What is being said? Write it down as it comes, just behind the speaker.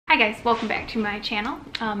Hi guys, welcome back to my channel,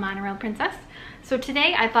 Monorail Princess. So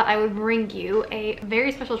today I thought I would bring you a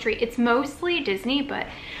very special treat. It's mostly Disney, but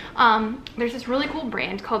there's this really cool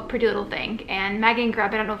brand called Pretty Little Thing, and Megan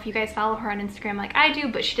Grubb, I don't know if you guys follow her on Instagram like I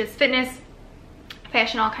do, but she does fitness,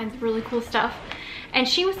 fashion, all kinds of really cool stuff. And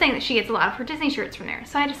she was saying that she gets a lot of her Disney shirts from there.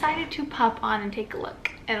 So I decided to pop on and take a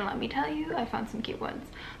look. And let me tell you, I found some cute ones.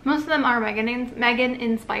 Most of them are Megan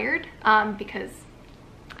inspired because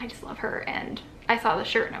I just love her, and I saw the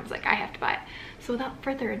shirt and I was like, I have to buy it. So without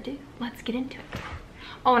further ado, let's get into it.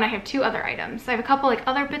 Oh, and I have two other items. I have a couple like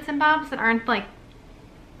other bits and bobs that aren't like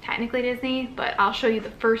technically Disney, but I'll show you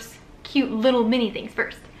the first cute little mini things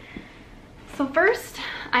first. So first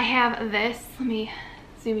I have this. Let me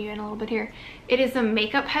zoom you in a little bit here. It is a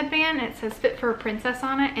makeup headband. It says Fit for a Princess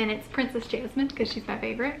on it, and it's Princess Jasmine because she's my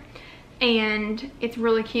favorite. And it's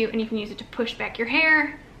really cute, and you can use it to push back your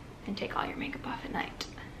hair and take all your makeup off at night.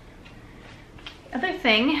 Other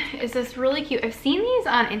thing is this really cute, I've seen these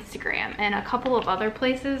on Instagram and a couple of other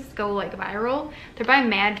places go like viral. They're by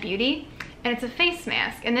Mad Beauty, and it's a face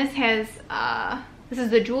mask, and this has this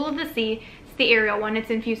is the Jewel of the Sea. It's the Ariel one. It's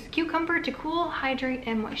infused with cucumber to cool, hydrate,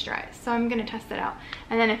 and moisturize. So I'm gonna test it out.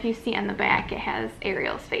 And then if you see on the back, it has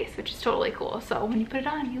Ariel's face, which is totally cool. So when you put it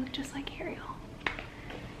on, you look just like Ariel.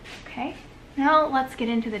 Okay, now let's get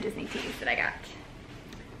into the Disney teas that I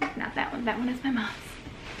got. Not that one is my mom's.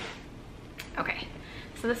 Okay,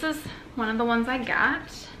 so this is one of the ones I got.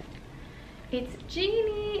 It's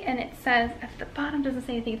Genie, and it says at the bottom, doesn't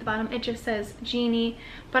say anything at the bottom, it just says Genie,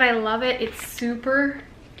 but I love it. It's super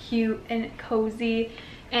cute and cozy,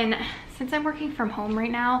 and since I'm working from home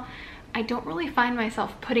right now, I don't really find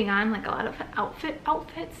myself putting on like a lot of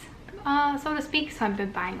outfits, so to speak, so I've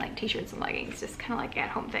been buying like t-shirts and leggings, just kind of like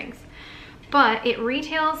at-home things. But it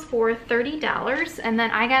retails for $30, and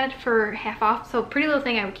then I got it for half off. So Pretty Little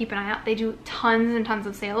Thing, I would keep an eye out. They do tons and tons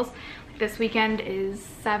of sales. Like this weekend is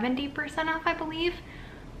 70% off, I believe.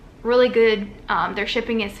 Really good. Their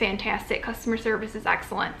shipping is fantastic. Customer service is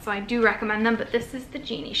excellent. So I do recommend them. But this is the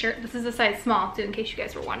Genie shirt. This is a size small too, in case you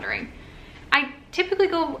guys were wondering. I typically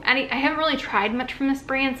go, I haven't really tried much from this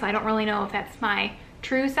brand, so I don't really know if that's my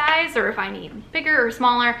true size or if I need bigger or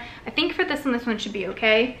smaller. I think for this one should be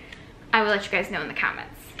okay. I will let you guys know in the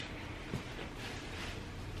comments.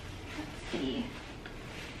 Let's see.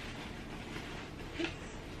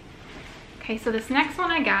 Okay, so this next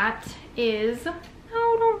one I got is,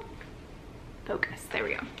 oh, don't focus, there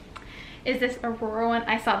we go. Is this Aurora one.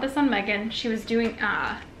 I saw this on Megan. She was doing,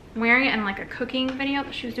 wearing it in like a cooking video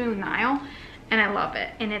that she was doing with Niall, and I love it.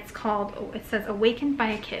 And it's called, oh, it says Awakened by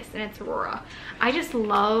a Kiss, and it's Aurora. I just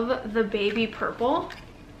love the baby purple.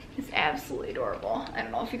 It's absolutely adorable. I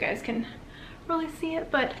don't know if you guys can really see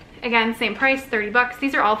it, but again, same price, 30 bucks.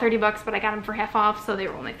 These are all 30 bucks, but I got them for half off, so they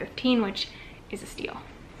were only 15, which is a steal.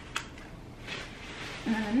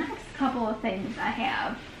 And then the next couple of things I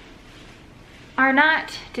have are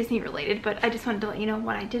not Disney related, but I just wanted to let you know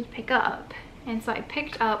what I did pick up. And so I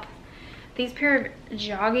picked up these pair of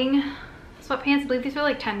jogging sweatpants. I believe these were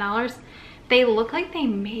like $10. They look like they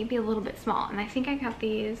may be a little bit small, and I think I got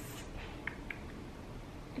these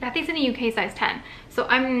in the UK size 10. So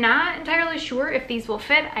I'm not entirely sure if these will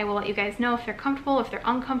fit. I will let you guys know if they're comfortable, if they're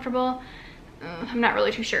uncomfortable. I'm not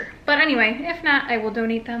really too sure. But anyway, if not, I will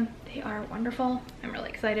donate them. They are wonderful. I'm really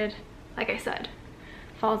excited. Like I said,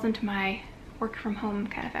 falls into my work from home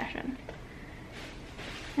kind of fashion.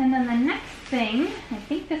 And then the next thing, I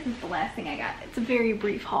think this is the last thing I got. It's a very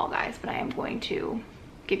brief haul, guys, but I am going to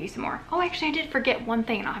give you some more. Oh, actually, I did forget one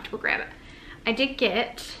thing, and I'll have to go grab it. I did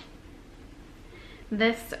get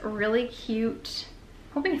this really cute,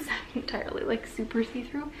 hoping it's not entirely like super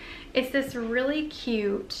see-through. It's this really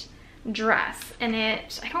cute dress, and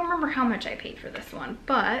I don't remember how much I paid for this one,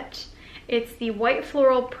 but it's the white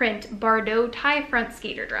floral print Bardot tie front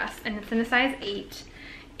skater dress, and it's in a size 8.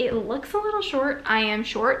 It looks a little short. I am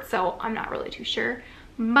short, so I'm not really too sure,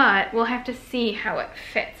 but we'll have to see how it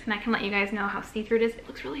fits, and I can let you guys know how see-through it is. It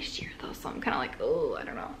looks really sheer though, so I'm kind of like, oh, I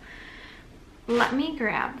don't know. Let me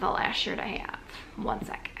grab the last shirt I have. One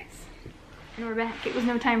sec, guys. And we're back. It was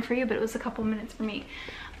no time for you, but it was a couple minutes for me.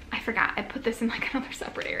 I forgot. I put this in like another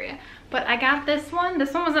separate area. But I got this one.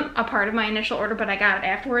 This one wasn't a part of my initial order, but I got it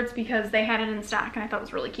afterwards because they had it in stock and I thought it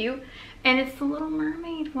was really cute. And it's the Little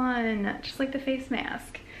Mermaid one, just like the face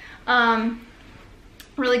mask.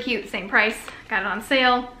 Really cute, same price. Got it on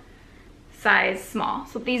sale. Size small.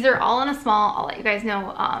 So these are all in a small. I'll let you guys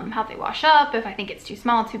know how they wash up, if I think it's too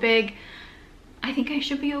small, too big. I think I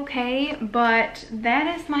should be okay, but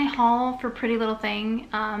that is my haul for Pretty Little Thing.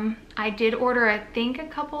 I did order, I think, a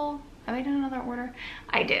couple Have I done another order?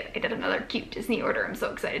 I did. I did another cute Disney order. I'm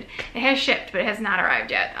so excited. It has shipped, but it has not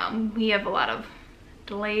arrived yet. We have a lot of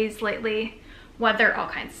delays lately, weather, all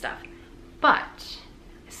kinds of stuff. But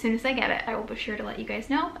as soon as I get it, I will be sure to let you guys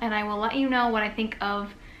know, and I will let you know what I think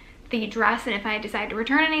of the dress and if I decide to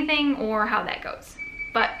return anything or how that goes.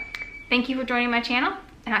 But thank you for joining my channel,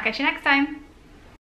 and I'll catch you next time.